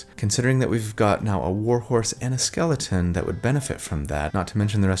attacks. Considering that we've got now a warhorse and a skeleton that would benefit from that, not to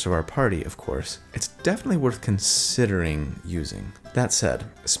mention the rest of our party, of course, it's definitely worth considering using. That said,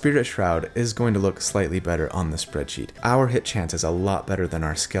 Spirit Shroud is going to look slightly better on the spreadsheet. Our hit chance is a lot better than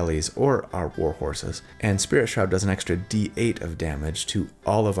our skellies or our warhorses, and Spirit Shroud does an extra d8 of damage to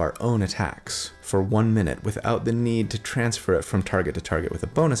all of our own attacks for 1 minute without the need to transfer it from target to target with a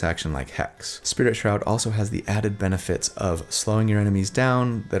bonus action like Hex. Spirit Shroud also has the added benefits of slowing your enemies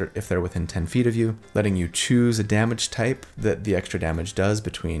down if they're within 10 feet of you, letting you choose a damage type that the extra damage does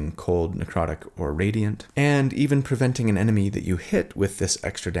between cold, necrotic, or radiant, and even preventing an enemy that you hit with this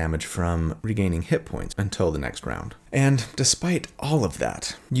extra damage from regaining hit points until the next round. And despite all of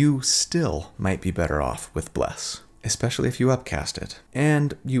that, you still might be better off with Bless, especially if you upcast it.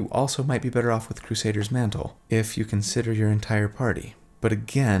 And you also might be better off with Crusader's Mantle if you consider your entire party. But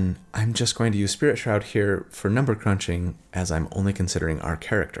again, I'm just going to use Spirit Shroud here for number crunching, as I'm only considering our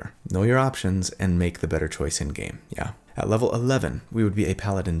character. Know your options and make the better choice in game, yeah. At level 11, we would be a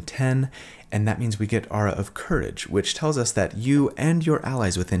Paladin 10, and that means we get Aura of Courage, which tells us that you and your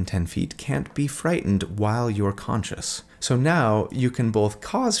allies within 10 feet can't be frightened while you're conscious. So now you can both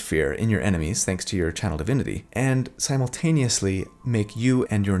cause fear in your enemies thanks to your channel divinity, and simultaneously make you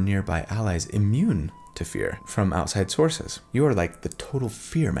and your nearby allies immune to fear from outside sources. You are like the total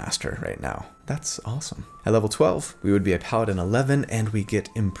fear master right now. That's awesome. At level 12, we would be a Paladin 11, and we get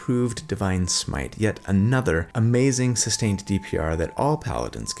improved Divine Smite, yet another amazing sustained DPR that all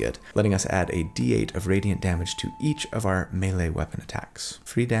Paladins get, letting us add a d8 of radiant damage to each of our melee weapon attacks.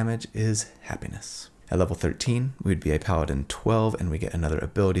 Free damage is happiness. At level 13, we would be a Paladin 12, and we get another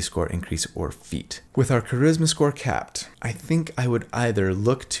ability score increase or feat. With our charisma score capped, I think I would either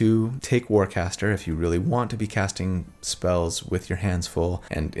look to take Warcaster if you really want to be casting spells with your hands full,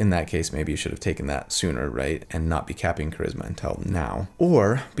 and in that case maybe you should have taken that sooner, right, and not be capping charisma until now.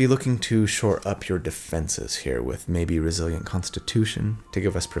 Or be looking to shore up your defenses here with maybe Resilient Constitution to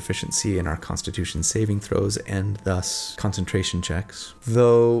give us proficiency in our Constitution saving throws and thus concentration checks.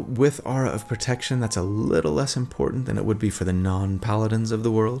 Though with Aura of Protection, that's a little less important than it would be for the non-paladins of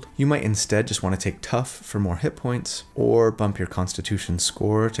the world. You might instead just want to take Tough for more hit points, or bump your Constitution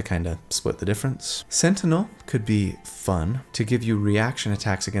score to kind of split the difference. Sentinel could be fun to give you reaction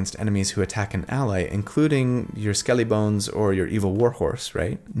attacks against enemies who attack an ally, including your Skelly Bones or your Evil Warhorse,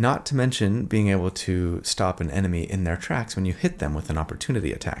 right? Not to mention being able to stop an enemy in their tracks when you hit them with an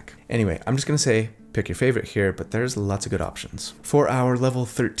opportunity attack. Anyway, I'm just gonna say, pick your favorite here, but there's lots of good options. For our level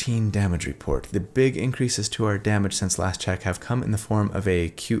 13 damage report, the big increases to our damage since last check have come in the form of a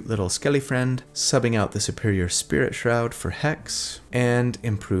cute little skelly friend, subbing out the superior Spirit Shroud for Hex, and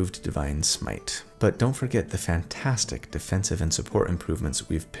improved Divine Smite. But don't forget the fantastic defensive and support improvements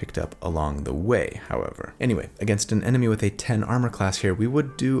we've picked up along the way, however. Anyway, against an enemy with a 10 armor class here, we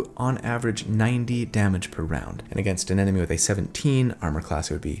would do on average 90 damage per round. And against an enemy with a 17 armor class,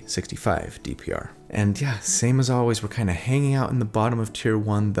 it would be 65 DPR. And yeah, same as always, we're kind of hanging out in the bottom of tier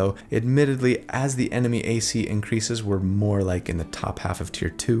 1, though admittedly, as the enemy AC increases, we're more like in the top half of tier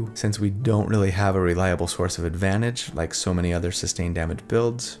 2, since we don't really have a reliable source of advantage like so many other sustained damage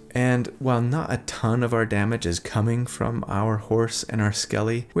builds. And while not a ton of our damage is coming from our horse and our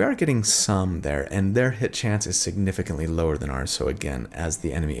skelly, we are getting some there, and their hit chance is significantly lower than ours. So again, as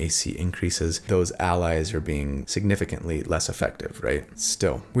the enemy AC increases, those allies are being significantly less effective, right?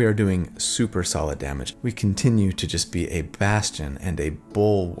 Still, we are doing super solid damage. We continue to just be a bastion and a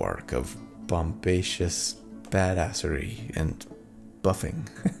bulwark of bombacious badassery and buffing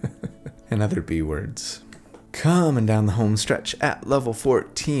and other B words. Coming down the home stretch at level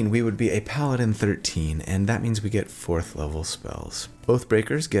 14, we would be a Paladin 13, and that means we get 4th level spells.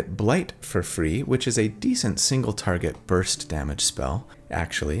 Oathbreakers get Blight for free, which is a decent single target burst damage spell,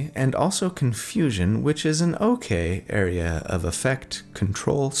 actually, and also Confusion, which is an okay area of effect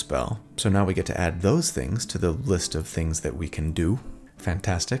control spell. So now we get to add those things to the list of things that we can do.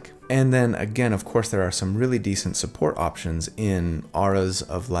 Fantastic. And then again, of course, there are some really decent support options in Auras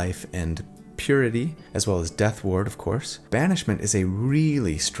of Life and Purity, as well as Death Ward, of course. Banishment is a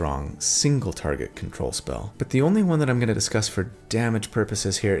really strong single target control spell, but the only one that I'm going to discuss for damage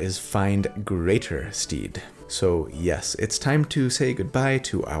purposes here is Find Greater Steed. So yes, it's time to say goodbye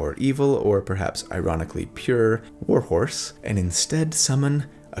to our evil, or perhaps ironically pure, warhorse, and instead summon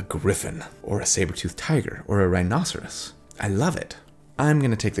a griffin, or a saber-toothed tiger, or a rhinoceros. I love it. I'm going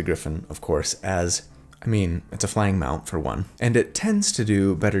to take the griffin, of course, as it's a flying mount for one, and it tends to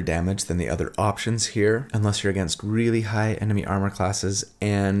do better damage than the other options here, unless you're against really high enemy armor classes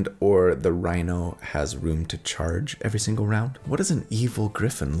and or the rhino has room to charge every single round. What does an evil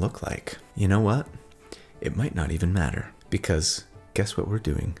griffin look like? You know what? It might not even matter, because guess what we're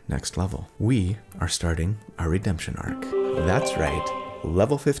doing next level? We are starting our redemption arc. That's right.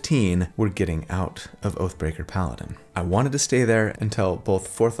 Level 15, we're getting out of Oathbreaker Paladin. I wanted to stay there until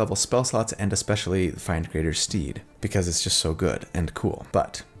both 4th level spell slots and especially Find Greater Steed, because it's just so good and cool.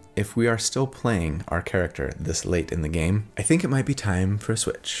 But if we are still playing our character this late in the game, I think it might be time for a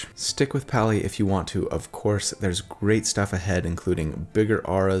switch. Stick with Pally if you want to. Of course, there's great stuff ahead, including bigger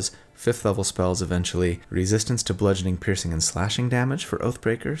auras, 5th level spells eventually, resistance to bludgeoning, piercing, and slashing damage for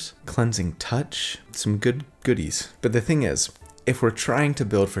Oathbreakers, cleansing touch, some good goodies. But the thing is, if we're trying to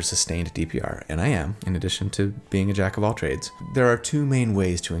build for sustained DPR, and I am, in addition to being a jack of all trades, there are 2 main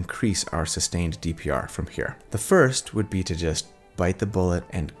ways to increase our sustained DPR from here. The first would be to just bite the bullet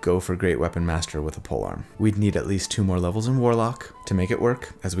and go for Great Weapon Master with a polearm. We'd need at least 2 more levels in Warlock to make it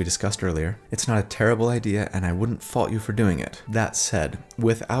work, as we discussed earlier. It's not a terrible idea, and I wouldn't fault you for doing it. That said,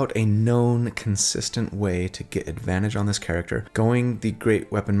 without a known, consistent way to get advantage on this character, going the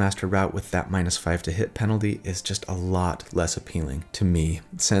Great Weapon Master route with that -5 to hit penalty is just a lot less appealing to me,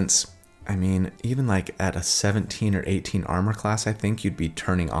 since even like at a 17 or 18 armor class, I think you'd be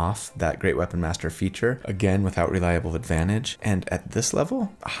turning off that Great Weapon Master feature, again without reliable advantage. And at this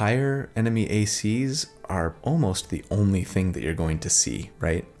level, higher enemy ACs are almost the only thing that you're going to see,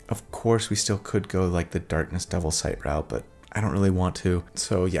 right? Of course, we still could go like the Darkness Devil Sight route, but I don't really want to.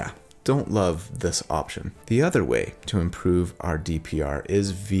 So yeah, don't love this option. The other way to improve our DPR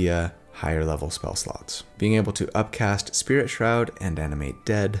is via higher level spell slots. Being able to upcast Spirit Shroud and Animate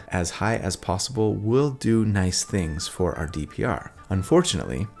Dead as high as possible will do nice things for our DPR.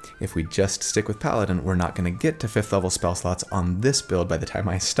 Unfortunately, if we just stick with Paladin, we're not going to get to 5th level spell slots on this build by the time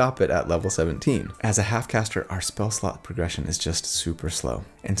I stop it at level 17. As a half caster, our spell slot progression is just super slow.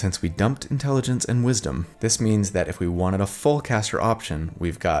 And since we dumped Intelligence and Wisdom, this means that if we wanted a full caster option,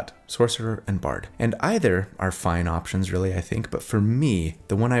 we've got Sorcerer and Bard. And either are fine options really, I think, but for me,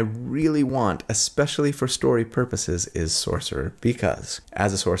 the one I really want, especially for story purposes, is Sorcerer, because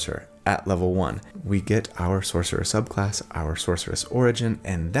as a Sorcerer, at level 1, we get our Sorcerer subclass, our Sorceress origin,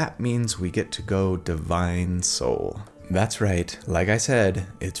 and that means we get to go Divine Soul. That's right, like I said,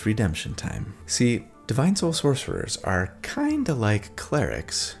 it's redemption time. See, Divine Soul Sorcerers are kinda like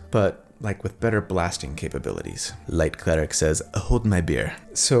clerics, but like with better blasting capabilities. Light Cleric says, hold my beer.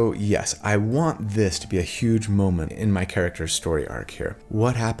 So yes, I want this to be a huge moment in my character's story arc here.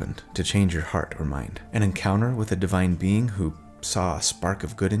 What happened to change your heart or mind? An encounter with a divine being who saw a spark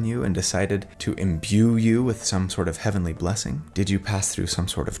of good in you and decided to imbue you with some sort of heavenly blessing? Did you pass through some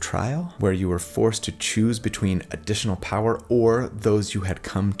sort of trial where you were forced to choose between additional power or those you had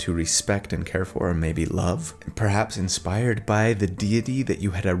come to respect and care for and maybe love? Perhaps inspired by the deity that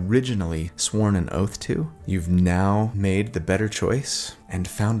you had originally sworn an oath to? You've now made the better choice and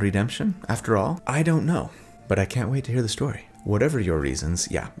found redemption after all? I don't know, but I can't wait to hear the story. Whatever your reasons,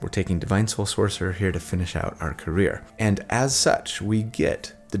 yeah, we're taking Divine Soul Sorcerer here to finish out our career. And as such, we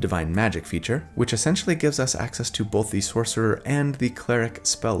get the Divine Magic feature, which essentially gives us access to both the Sorcerer and the Cleric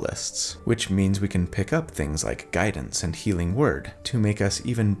spell lists, which means we can pick up things like Guidance and Healing Word to make us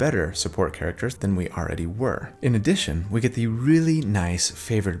even better support characters than we already were. In addition, we get the really nice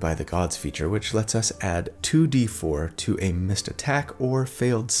Favored by the Gods feature, which lets us add 2d4 to a missed attack or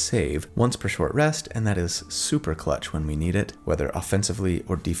failed save once per short rest, and that is super clutch when we need it, whether offensively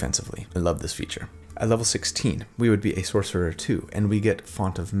or defensively. I love this feature. At level 16, we would be a Sorcerer 2, and we get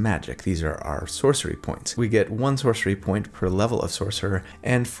Font of Magic. These are our sorcery points. We get 1 sorcery point per level of Sorcerer,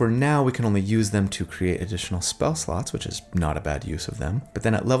 and for now we can only use them to create additional spell slots, which is not a bad use of them. But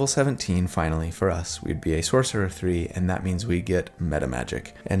then at level 17, finally, for us, we'd be a Sorcerer 3, and that means we get Meta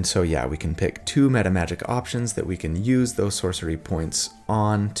Magic. And so yeah, we can pick 2 Meta Magic options that we can use those sorcery points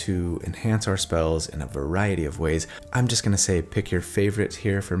on to enhance our spells in a variety of ways. I'm just going to say pick your favorite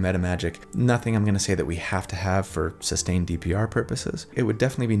here for Meta Magic. Nothing I'm going to say that we have to have for sustained DPR purposes. It would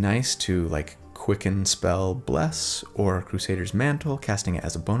definitely be nice to like Quicken spell Bless or Crusader's Mantle, casting it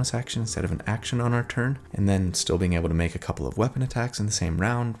as a bonus action instead of an action on our turn, and then still being able to make a couple of weapon attacks in the same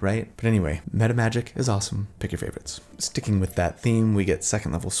round, right? But anyway, Meta Magic is awesome. Pick your favorites. Sticking with that theme, we get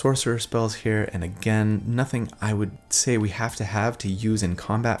 2nd level Sorcerer spells here, and again, nothing I would say we have to use in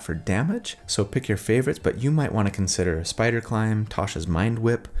combat for damage, so pick your favorites, but you might want to consider Spider Climb, Tasha's Mind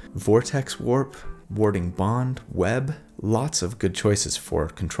Whip, Vortex Warp, Warding Bond, Web. Lots of good choices for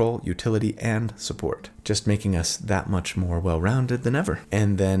control, utility, and support. Just making us that much more well-rounded than ever.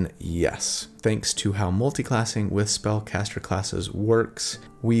 And then, yes, thanks to how multiclassing with spellcaster classes works,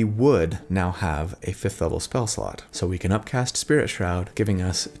 we would now have a 5th level spell slot. So we can upcast Spirit Shroud, giving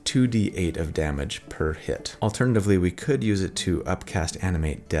us 2d8 of damage per hit. Alternatively, we could use it to upcast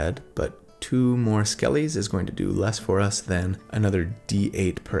Animate Dead, but 2 more skellies is going to do less for us than another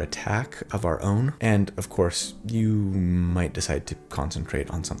d8 per attack of our own. And of course, you might decide to concentrate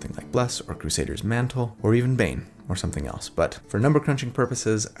on something like Bless or Crusader's Mantle or even Bane or something else. But for number crunching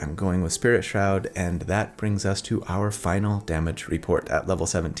purposes, I'm going with Spirit Shroud, and that brings us to our final damage report at level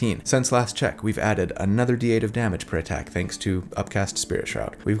 17. Since last check, we've added another d8 of damage per attack thanks to upcast Spirit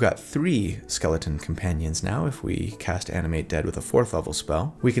Shroud. We've got 3 skeleton companions now if we cast Animate Dead with a 4th level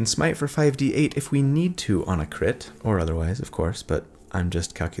spell. We can smite for 5d8 if we need to on a crit, or otherwise, of course, but I'm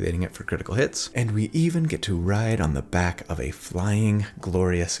just calculating it for critical hits. And we even get to ride on the back of a flying,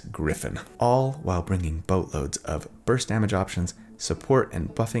 glorious griffin, all while bringing boatloads of burst damage options, support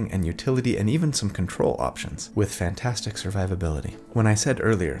and buffing and utility, and even some control options with fantastic survivability. When I said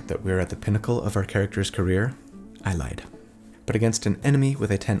earlier that we're at the pinnacle of our character's career, I lied. But against an enemy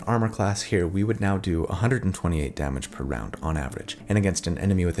with a 10 armor class here, we would now do 128 damage per round on average. And against an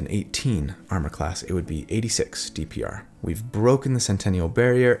enemy with an 18 armor class, it would be 86 DPR. We've broken the Centennial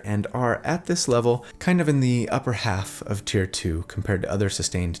Barrier and are at this level kind of in the upper half of tier 2 compared to other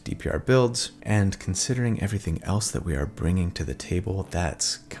sustained DPR builds. And considering everything else that we are bringing to the table,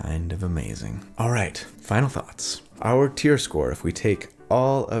 that's kind of amazing. All right, final thoughts. Our tier score, if we take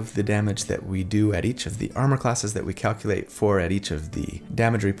all of the damage that we do at each of the armor classes that we calculate for at each of the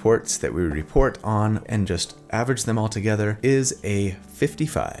damage reports that we report on and just average them all together, is a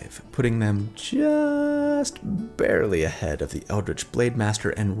 55, putting them just barely ahead of the Eldritch Blade Master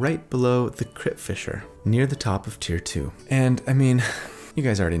and right below the Crypt Fisher, near the top of tier 2. And I mean, you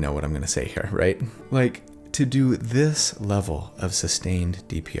guys already know what I'm gonna say here, right? Like, to do this level of sustained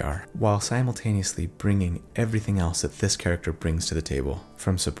DPR while simultaneously bringing everything else that this character brings to the table,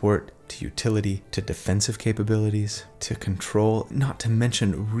 from support to utility to defensive capabilities to control, not to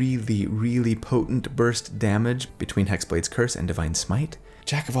mention really potent burst damage between Hexblade's Curse and Divine Smite.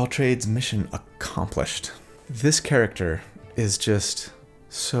 Jack of all trades, mission accomplished. This character is just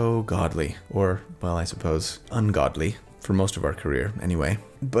so godly, or, well, I suppose ungodly, for most of our career anyway,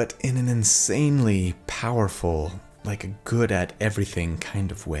 but in an insanely powerful, like a good at everything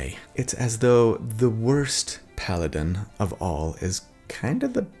kind of way. It's as though the worst paladin of all is kind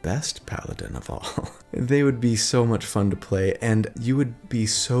of the best paladin of all. They would be so much fun to play, and you would be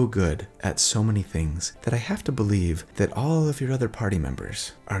so good at so many things that I have to believe that all of your other party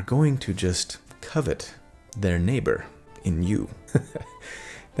members are going to just covet their neighbor in you.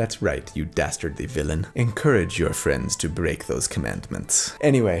 That's right, you dastardly villain. Encourage your friends to break those commandments.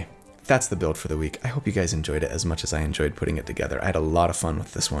 Anyway, that's the build for the week. I hope you guys enjoyed it as much as I enjoyed putting it together. I had a lot of fun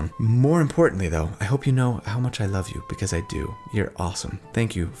with this one. More importantly though, I hope you know how much I love you, because I do. You're awesome.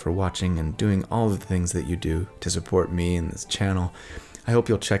 Thank you for watching and doing all of the things that you do to support me and this channel. I hope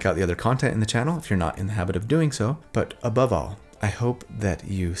you'll check out the other content in the channel if you're not in the habit of doing so. But above all, I hope that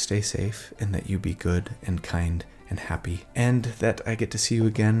you stay safe and that you be good and kind and happy, and that I get to see you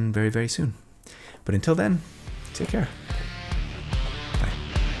again very, very soon. But until then, take care. Bye.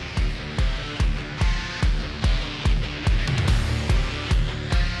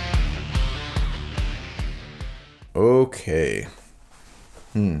 Okay.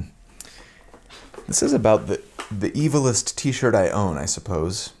 This is about the evilest t-shirt I own, I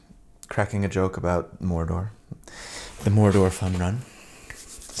suppose. Cracking a joke about Mordor. The Mordor fun run.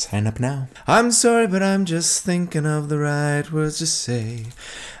 Sign up now. I'm sorry, but I'm just thinking of the right words to say.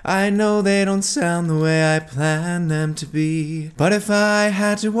 I know they don't sound the way I planned them to be, but if I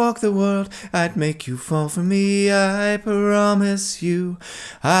had to walk the world, I'd make you fall for me. I promise you,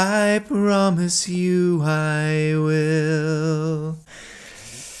 I promise you, I will.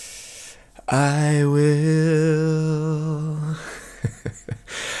 I will.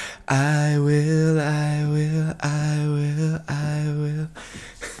 I will, I will, I will, I will.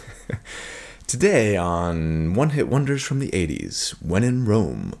 Today on One Hit Wonders from the 80s, When in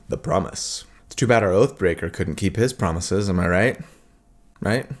Rome, The Promise. It's too bad our Oathbreaker couldn't keep his promises, am I right?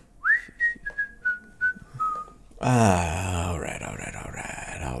 Right? Alright.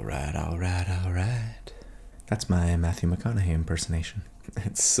 That's my Matthew McConaughey impersonation.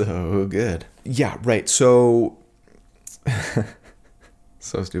 It's so good. Yeah, right, so...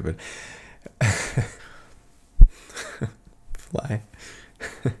 So stupid. Fly.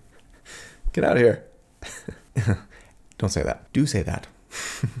 Get out of here. Don't say that. Do say that.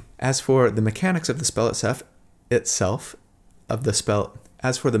 As for the mechanics of the spell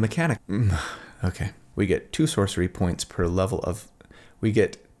okay. We get 2 sorcery points per level of... We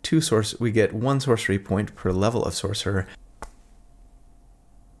get 1 sorcery point per level of sorcerer.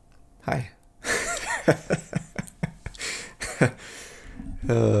 Hi.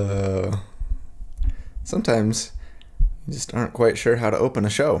 Sometimes you just aren't quite sure how to open a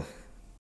show.